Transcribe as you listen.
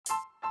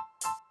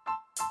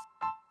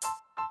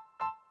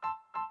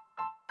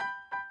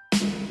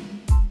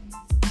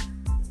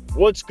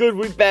What's good?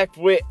 We back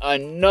with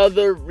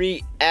another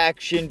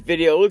reaction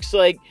video. Looks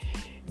like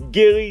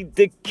Gillie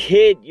the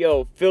Kid,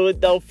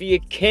 Philadelphia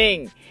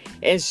King,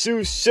 and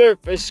Tsu Surf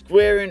are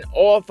squaring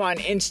off on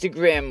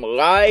Instagram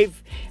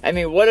Live. I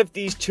mean, what if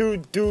these two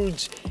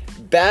dudes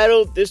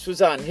battled? This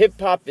was on Hip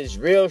Hop Is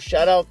Real.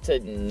 Shout out to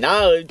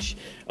Knowledge.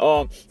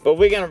 But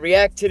we're gonna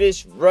react to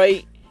this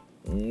right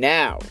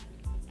now.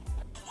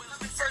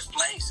 First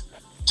place.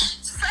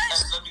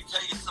 And let me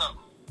tell you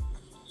something.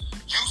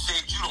 You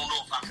said you don't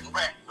know if I can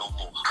rap no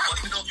more. I don't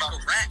even know if I can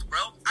rap, bro.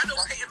 I know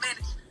pay a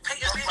minute.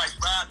 That's like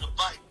riding a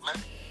bike,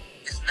 man.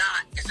 It's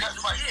not. It's a new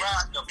year.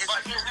 Riding a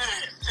bike.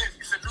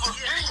 It's a new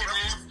year.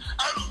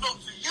 I don't know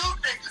for you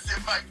niggas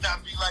it might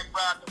not be like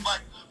riding a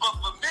bike, but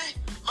for me,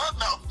 my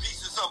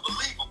mouthpiece is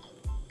unbelievable.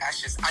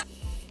 That's just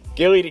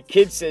Gillie the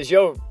Kid says,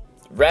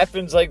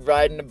 rapping's like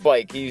riding a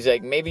bike. He's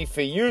like, maybe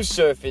for you,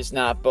 Surf, it's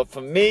not, but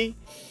for me,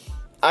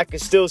 I can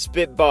still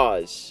spit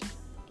bars.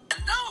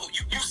 No,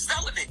 you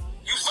selling it.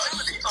 You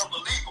selling it.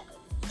 Unbelievable.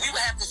 We would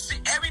have to see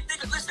everything.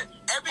 Listen,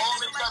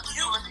 everything like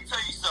you. Let me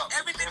tell you something.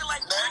 Everything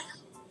like you.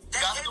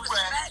 Got the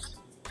racks.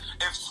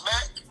 If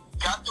Smack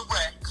got the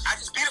racks, I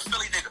just beat a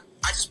Philly nigga.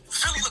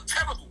 Philly look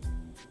terrible.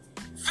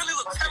 Philly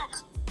look terrible.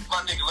 My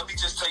nigga, let me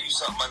just tell you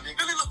something, my nigga.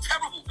 Philly look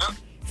terrible, bro.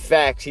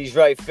 Facts. He's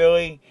right.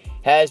 Philly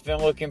has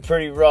been looking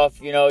pretty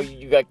rough. You know,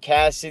 you got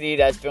Cassidy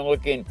that's been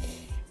looking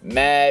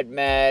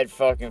mad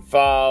fucking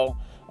foul.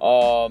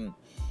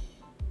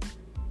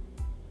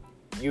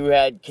 You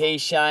had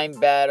K-Shine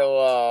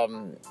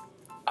battle,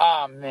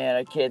 man,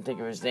 I can't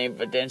think of his name,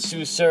 but then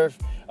Tsu Surf,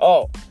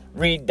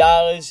 Reed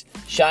Dollaz,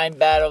 Shine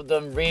battled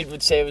them. Reed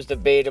would say it was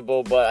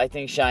debatable, but I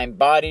think Shine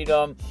bodied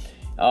him.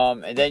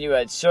 And then you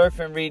had Surf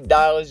and Reed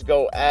Dollaz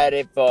go at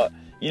it, but,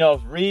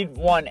 if Reed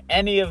won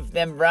any of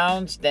them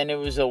rounds, then it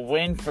was a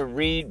win for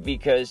Reed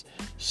because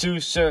Tsu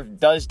Surf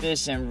does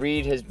this, and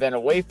Reed has been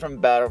away from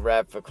battle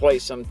rap for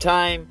quite some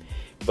time,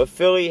 but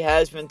Philly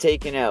has been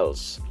taking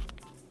L's.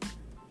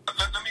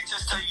 Let me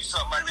just tell you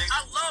something, my nigga.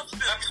 I love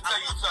Philly. Let me tell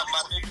you something,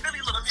 my nigga.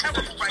 Philly look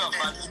terrible right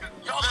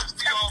now. Let's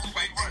be all the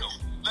way real.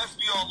 Let's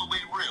be all the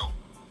way real.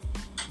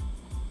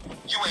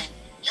 You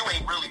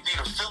ain't really beat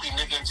a Philly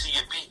nigga until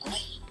you beat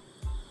me.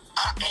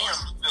 I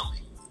am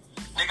Philly.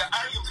 Nigga,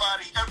 I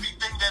embody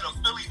everything that a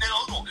Philly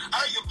nigga,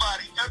 I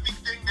embody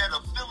everything that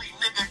a Philly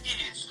nigga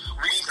is.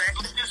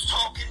 Respect is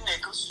talking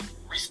niggas.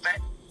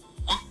 Respect.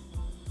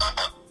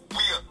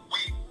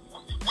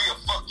 We'll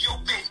fuck your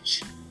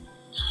bitch.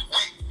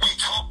 We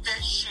talk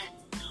that shit.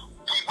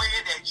 We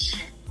wear that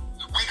shit.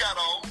 We got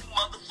our own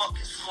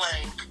motherfucking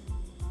slang.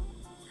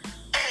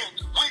 And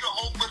we the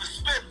home for the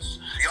spitters.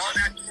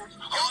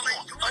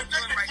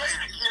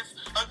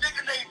 A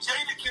nigga named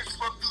Jadakiss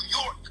from New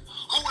York,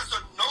 who is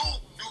a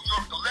known New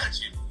York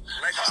legend.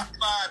 Top 5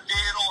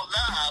 dead or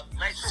alive.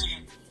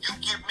 You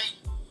give me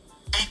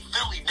 8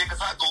 Philly niggas,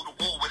 I go to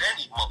war with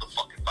any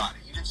motherfucking body.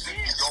 He didn't say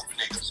New York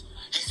niggas.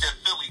 He said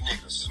Philly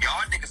niggas.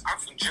 Y'all niggas, I'm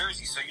from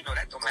Jersey, so you know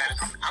that don't matter.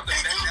 I'm the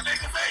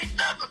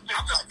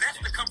best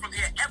to come from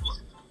here ever.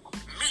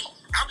 Me,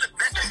 I'm the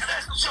best to come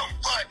from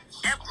here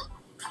ever.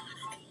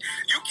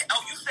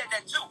 You said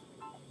that too.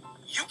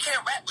 You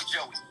can't rap with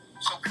Joey,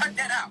 so cut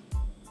that out.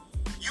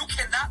 You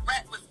cannot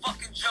rap with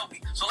fucking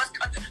Joey, so let's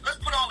cut that. Let's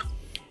put all the...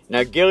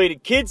 Now, Gillie the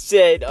Kid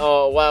said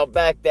a while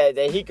back that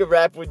he could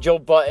rap with Joe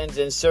Buttons,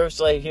 and Surf's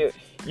like,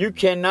 you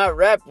cannot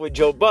rap with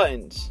Joe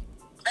Buttons.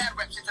 Bad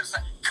rap shit to the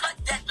side. Cut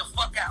that the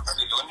fuck out.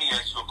 Let me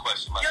ask you a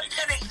question, my nigga. Your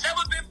pen ain't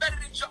never been better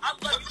than Joe. I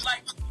love you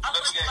like I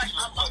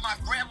love my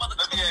grandmother.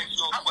 Let me ask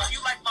you a question. I love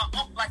you like my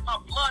uncle, like my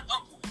blood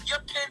uncle. Your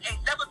pen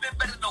ain't never been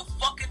better than no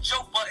fucking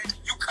Joe Buttons.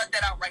 You cut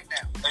that out right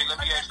now. Hey, let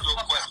me ask you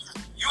a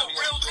question. You a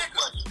real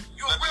nigga.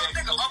 You a real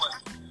nigga, uncle.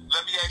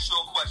 Let me ask you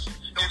a question.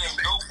 It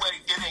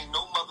ain't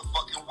no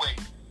motherfucking way,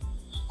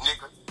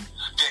 nigga,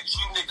 that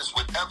you niggas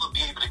would ever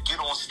be able to get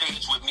on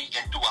stage with me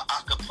and do an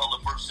acapella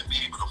verse and be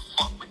able to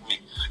fuck with me.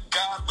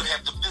 God would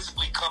have to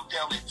physically come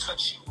down and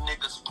touch you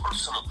niggas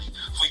personally.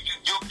 For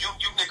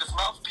you niggas'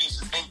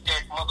 mouthpieces ain't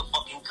that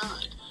motherfucking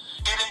good.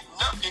 It ain't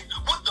nothing.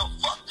 What the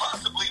fuck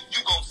possibly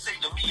you gonna say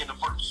to me in the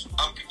verse?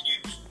 I'm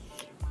confused.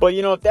 But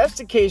if that's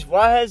the case,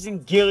 why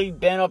hasn't Gillie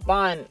been up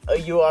on a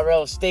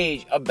URL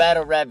stage, a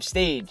battle rap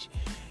stage?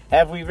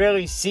 Have we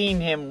really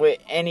seen him with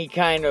any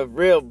kind of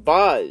real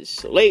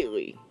buzz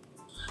lately?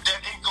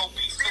 That ain't gonna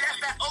be. See, that's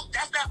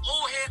that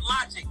old head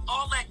logic.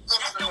 All that.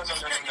 No.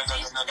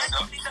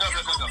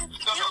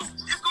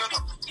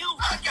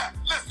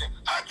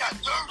 I got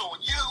dirt on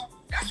you.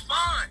 That's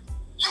fine.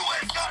 You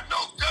ain't got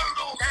no dirt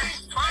on me.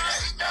 That's fine. It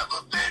ain't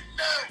never been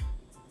none.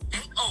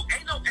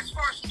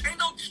 Ain't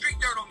no street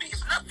dirt on me.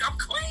 It's nothing. I'm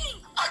clean.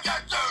 I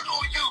got dirt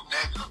on you,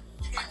 nigga.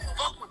 You can't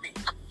fuck with me.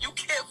 You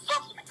can't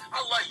fuck with me. I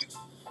love you.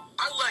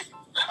 I love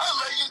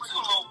you too,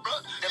 little bro.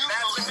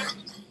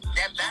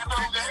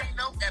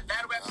 That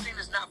battle rap scene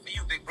is not for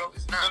you, big bro.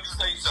 It's not. Let me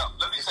tell you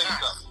something.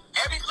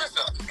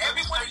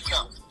 Every one of you.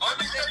 Let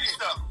me tell you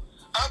something.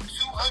 I'm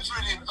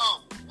 200 and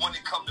 0 when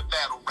it comes to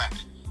battle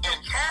rapping.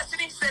 And Cass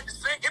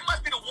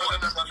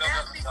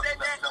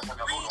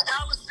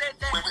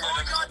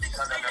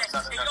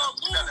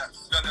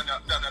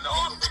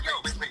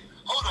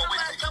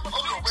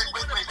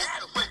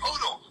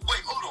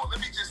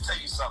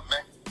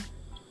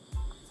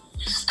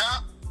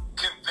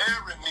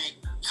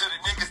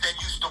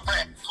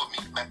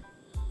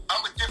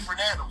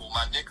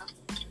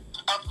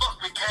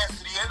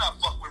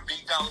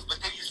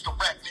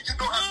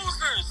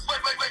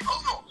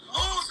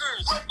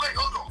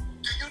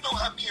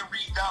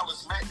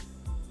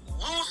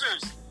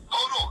Losers.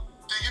 Hold on.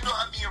 Do you know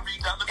how me and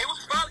Reed got? It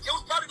was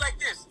probably like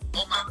this.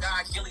 Oh my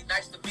God, Gilly,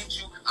 nice to meet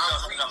you. No.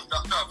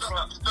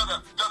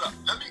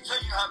 Let me tell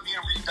you how me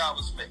and Reed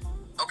Dollars met.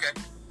 Okay.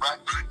 Right?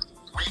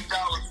 Reed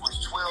Dollars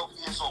was 12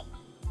 years old.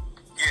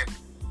 Yeah.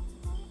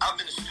 I'm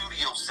in a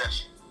studio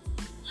session.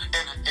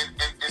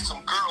 And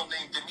some girl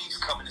named Denise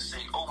coming to say,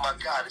 oh my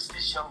God, it's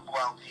this young boy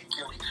out here,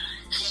 Gilly.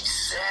 He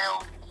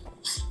sound,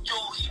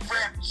 he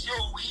rap, he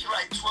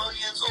like 12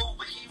 years old,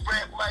 but he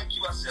rap like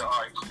you. I said, all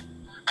right, cool.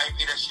 I ain't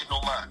pay that shit no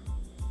mind.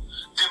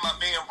 Then my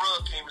man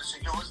Rug came and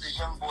said, yo, it's this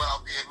young boy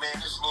out there,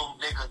 man. This little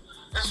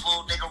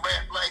nigga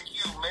rap like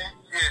you, man.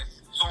 Yeah.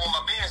 So when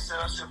my man said,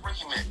 I said, bring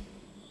him in.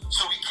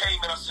 So he came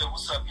and I said,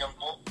 what's up, young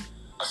boy?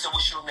 I said,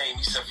 what's your name?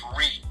 He said,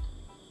 Fareed.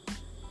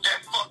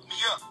 That fucked me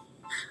up.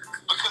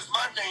 Because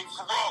my name's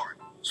Ferrari.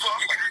 So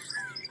I'm like,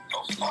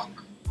 oh, fuck.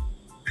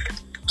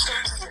 Say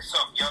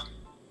something, young.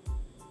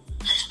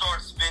 He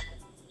started spitting.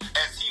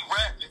 As he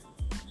rapping,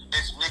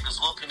 there's niggas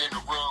looking in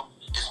the room.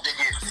 There's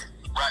niggas,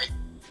 right?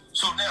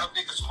 So now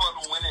niggas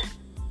funneling in.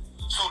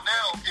 So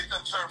now it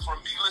done turned from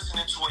me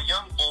listening to a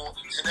young boy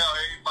to now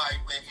everybody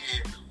in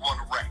here want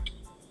to rap.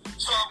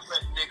 So I'm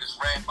letting niggas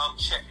rap. I'm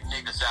checking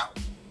niggas out.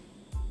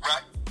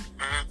 Right?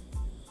 Mm-hmm.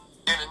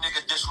 And a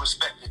nigga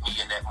disrespected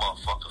me in that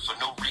motherfucker for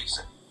no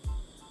reason.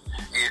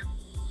 Yeah.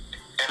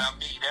 And I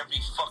made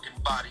every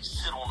fucking body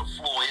sit on the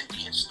floor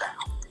Indian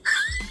style.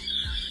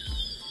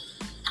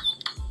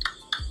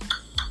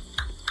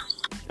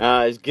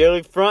 Is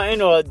Gilly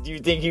fronting, or do you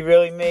think he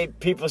really made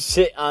people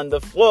sit on the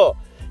floor?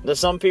 Now,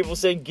 some people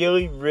say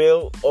Gilly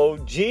real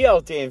OG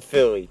out there in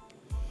Philly.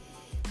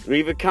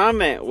 Leave a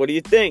comment. What do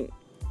you think?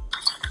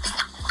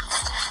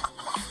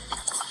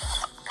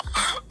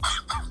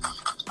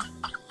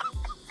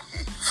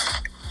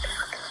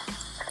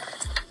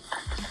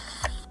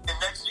 And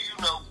next thing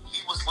you know,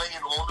 he was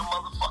laying on the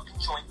motherfucking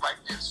joint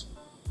like this.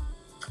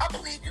 I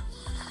believe you.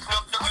 No,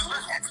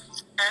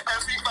 and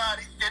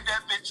everybody in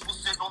that bitch was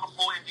sitting on the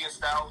floor Indian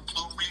style,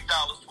 $2, $3,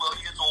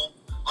 12 years old,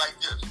 like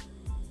this.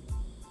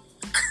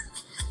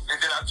 And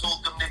then I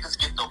told them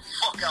niggas, get the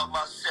fuck out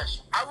my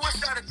session. I wish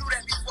I'd have knew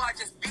that before I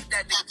just beat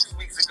that nigga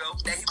 2 weeks ago,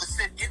 that he was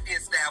sitting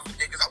Indian style for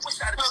niggas. I wish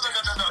I'd have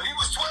No. He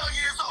was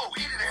 12 years old.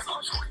 He didn't have no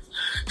choice.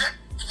 That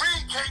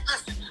Reed came,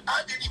 listen,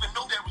 I didn't even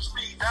know that was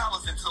Reed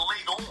Dollars until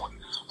later on.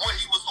 When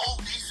he was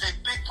old, he said,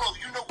 Big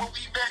Bro, you know when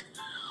we met?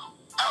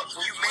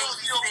 You made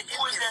me sit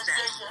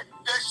Indian style.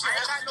 I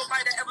ain't got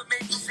nobody that ever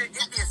made me sit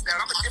Indian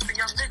style. I'm a different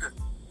young nigga.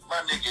 My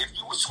nigga, if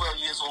you was 12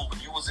 years old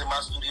when you was in my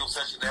studio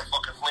session, that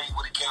fucking flame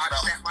would have came out.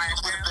 You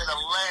would have been a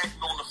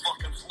lagging on the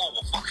fucking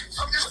floor.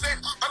 I'm just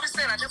saying,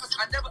 I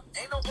never,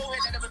 ain't no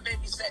boyhead that ever made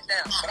me sit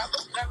down. But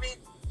I mean,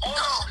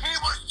 no, he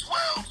was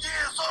 12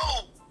 years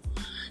old.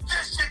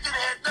 This shit didn't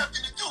have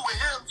nothing to do with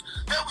him.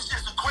 That was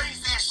just the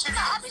craziest shit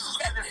I've ever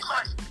seen in his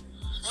life.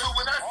 So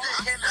when I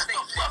said, get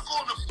the fuck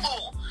on the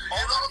floor,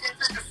 and all these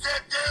niggas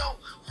sat down,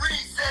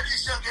 Reed said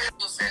this young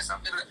ass said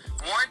something.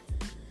 One,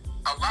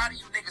 a lot of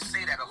you niggas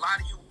say that. A lot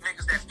of you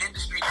niggas that's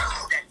industry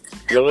niggas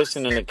that. You're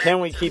listening to Can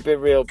We Keep It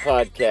Real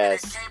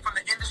podcast.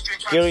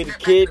 Gilly the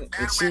Kid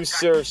and Sue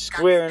Surf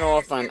squaring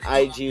off on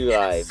IG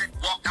Live.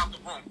 Walk out the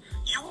room.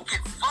 You will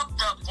get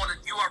fucked up on a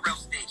URL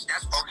stage.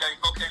 That's okay.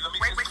 Let me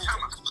wait,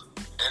 time out.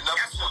 And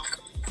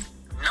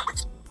number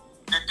two.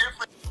 The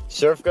difference.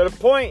 Surf got a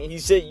point. He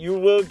said you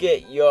will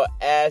get your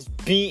ass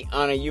beat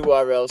on a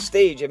URL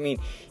stage. I mean,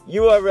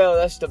 URL,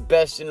 that's the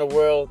best in the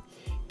world.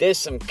 There's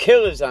some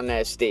killers on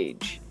that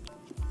stage.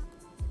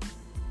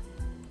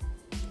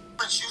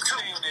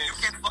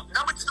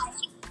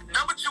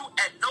 Number two,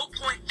 at no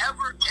point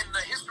ever in the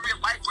history of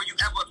life were you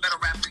ever a better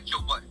rapper than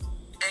Joe Budden.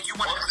 And you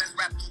want the best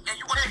rapper. And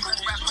you want the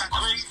best rapper.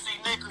 Crazy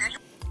nigga.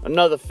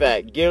 Another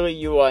fact, Gilly,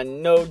 you are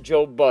no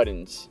Joe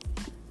Buddens.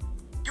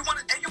 You're one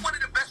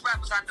of the best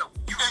rappers I know.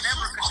 You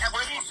never could ever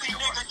crazy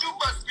nigga. You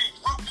must be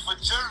rooting for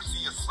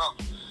Jersey or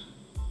something.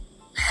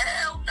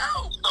 Hell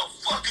no. The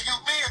fuck are you?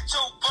 Me and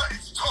Joe Budden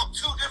talk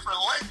two different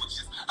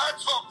languages. I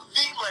talk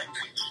the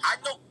language. I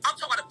know. I'm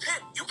talking about a pen.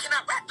 You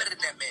cannot rap better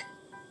than that man.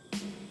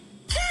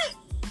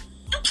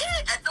 You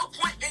can't. At no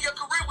point in your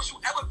career was you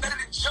ever better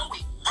than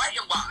Joey,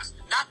 writing wise.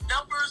 Not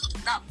numbers,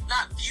 not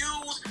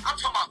views. I'm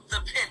talking about the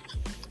pen.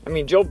 I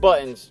mean, Joe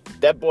Buttons,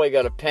 that boy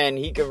got a pen.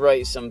 He could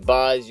write some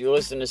bars. You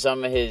listen to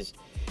some of his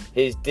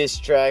diss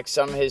tracks,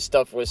 some of his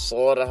stuff with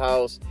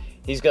Slaughterhouse.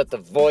 He's got the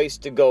voice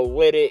to go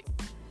with it.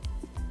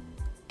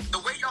 The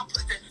way y'all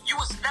put it, you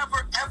was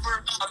never,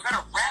 ever a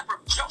better rapper.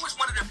 Joe is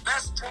one of the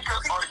best people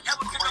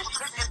ever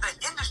in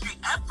the industry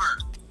ever.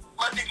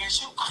 My nigga, is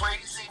you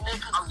crazy,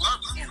 nigga? I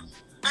love you.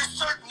 There's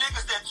certain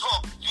niggas that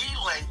talk the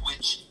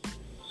language,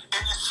 and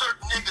there's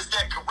certain niggas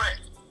that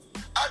correct.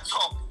 I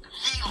talk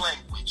the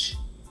language.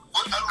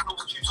 I don't know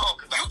what you're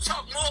talking about.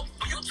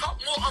 You talk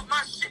more of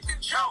my shit than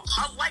Joe.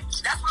 That's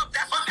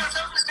because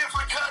I'm a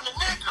different kind of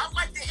nigga. I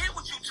like to hear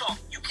what you talk.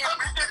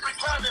 I'm a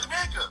different kind of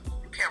nigga.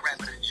 You can't rap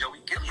better than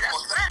Joey Gilly.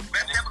 That's rap.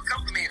 Best never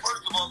come from here.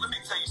 First of all, let me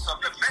tell you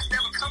something. The best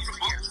never come from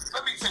here.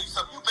 Let me tell you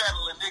something. You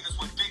battling niggas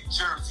with big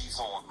jerseys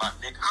on, my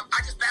nigga.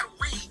 I just battled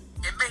Reed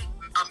and made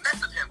a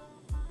mess of him.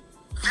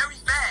 Very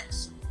bad.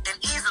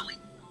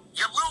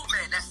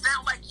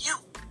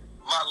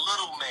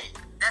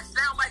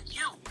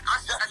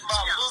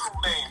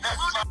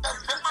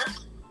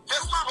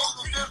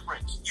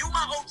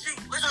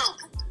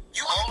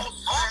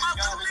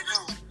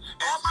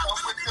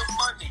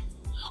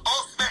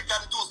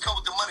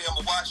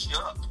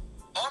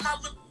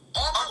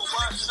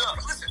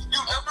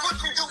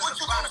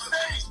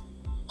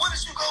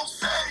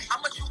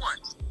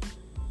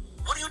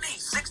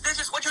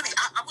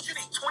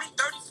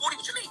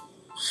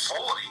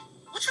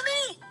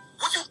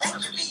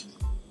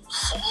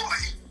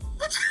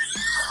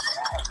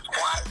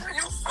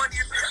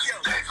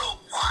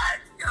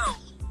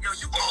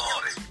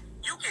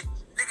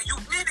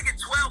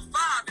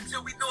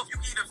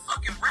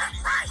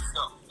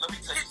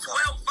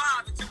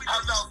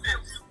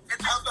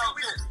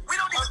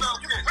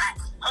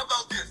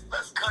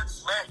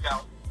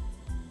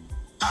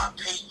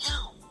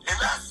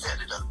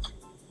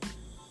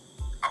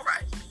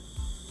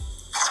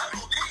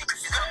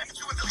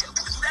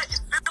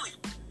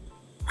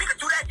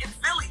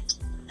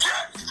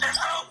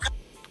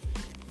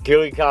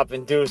 Gilly Cop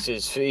and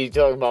Deuces, he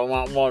talking about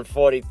want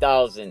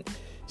 140,000.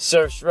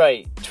 Surf's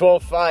right,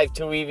 12.5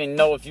 to even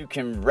know if you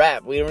can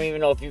rap. We don't even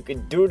know if you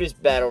can do this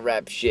battle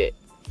rap shit.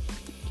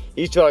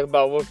 He's talking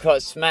about we'll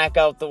cut Smack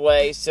out the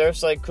way.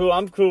 Surf's like, cool,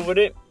 I'm cool with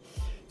it.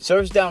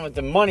 Surf's down with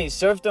the money.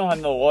 Surf don't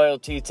have no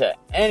loyalty to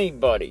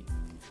anybody.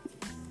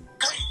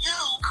 Hey, you,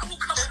 I will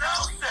come and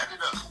I'll set it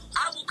up.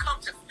 I will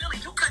come to Philly.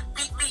 You couldn't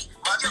beat me.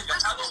 I don't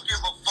give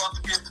a fuck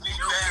if we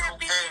battle.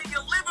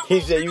 He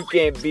said you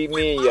can't beat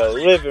me in your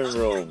living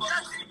room.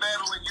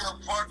 Battle in your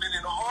apartment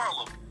in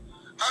Harlem.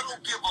 I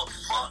don't give a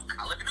fuck.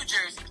 I live in New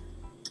Jersey.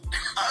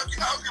 I don't give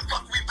a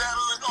fuck we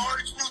battle in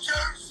Orange, New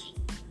Jersey.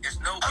 There's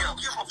no I don't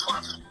give a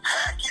fuck.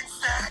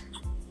 Hackensack.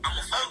 I'm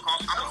a phone call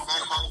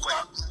away.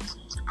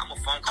 I'm a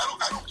phone call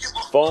away. I don't give a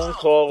fuck. Phone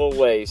call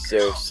away,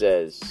 Surf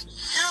says.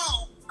 You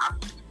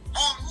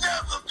will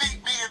never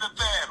beat me in a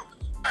battle.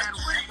 I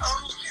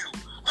owns you.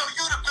 No,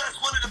 you the best,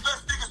 one of the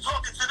best niggas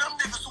talking to them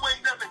niggas who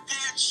ain't never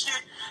did shit,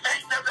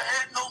 ain't never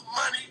had no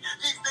money.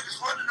 These niggas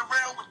running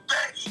around with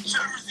baggy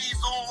jerseys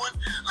on.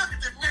 Look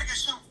at the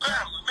niggas you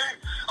battling, man.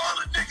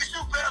 All the niggas you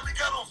battling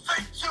got on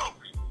fake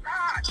jewelry.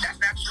 Nah, that's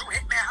not true.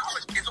 Hitman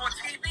Hollis is on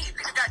TV.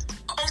 Niggas got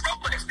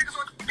Rolex niggas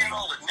on TV.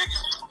 All the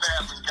niggas you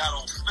battling got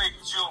on fake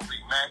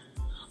jewelry, man.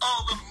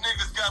 All them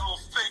niggas got on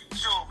fake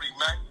jewelry,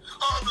 man.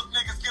 All them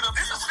niggas get up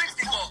there with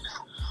the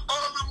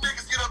all them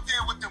niggas get up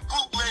there with the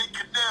bootleg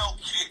canal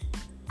kit.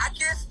 I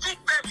can't speak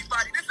for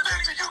everybody. This is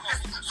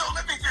so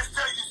let me just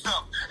tell you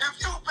something. If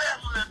you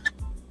battle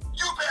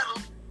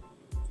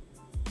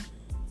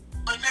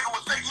a nigga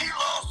would say he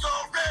lost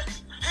already.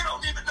 He don't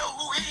even know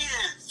who he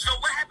is. So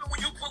what happened when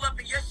you pull up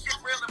and your shit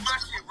real and my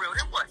shit real?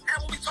 Then what?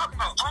 Now what we talking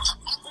about?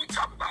 What we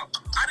talking about?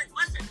 I didn't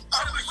listen.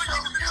 I didn't show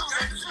you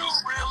that you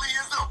really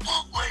is a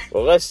bootleg.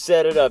 Well, let's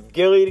set it up.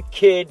 Gilly the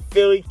Kid,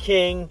 Philly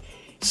King,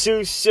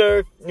 Sue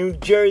Surf, New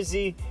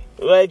Jersey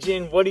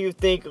legend. What do you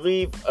think?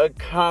 Leave a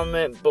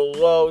comment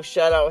below.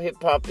 Shout out Hip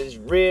Hop is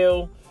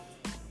Real.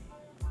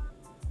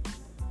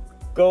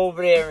 Go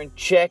over there and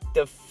check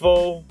the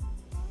full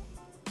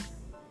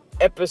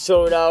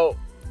episode out.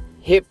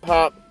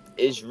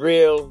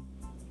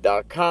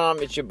 HipHopIsReal.com.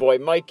 It's your boy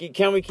Mikey.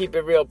 Can We Keep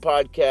It Real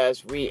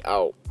podcast? We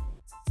out.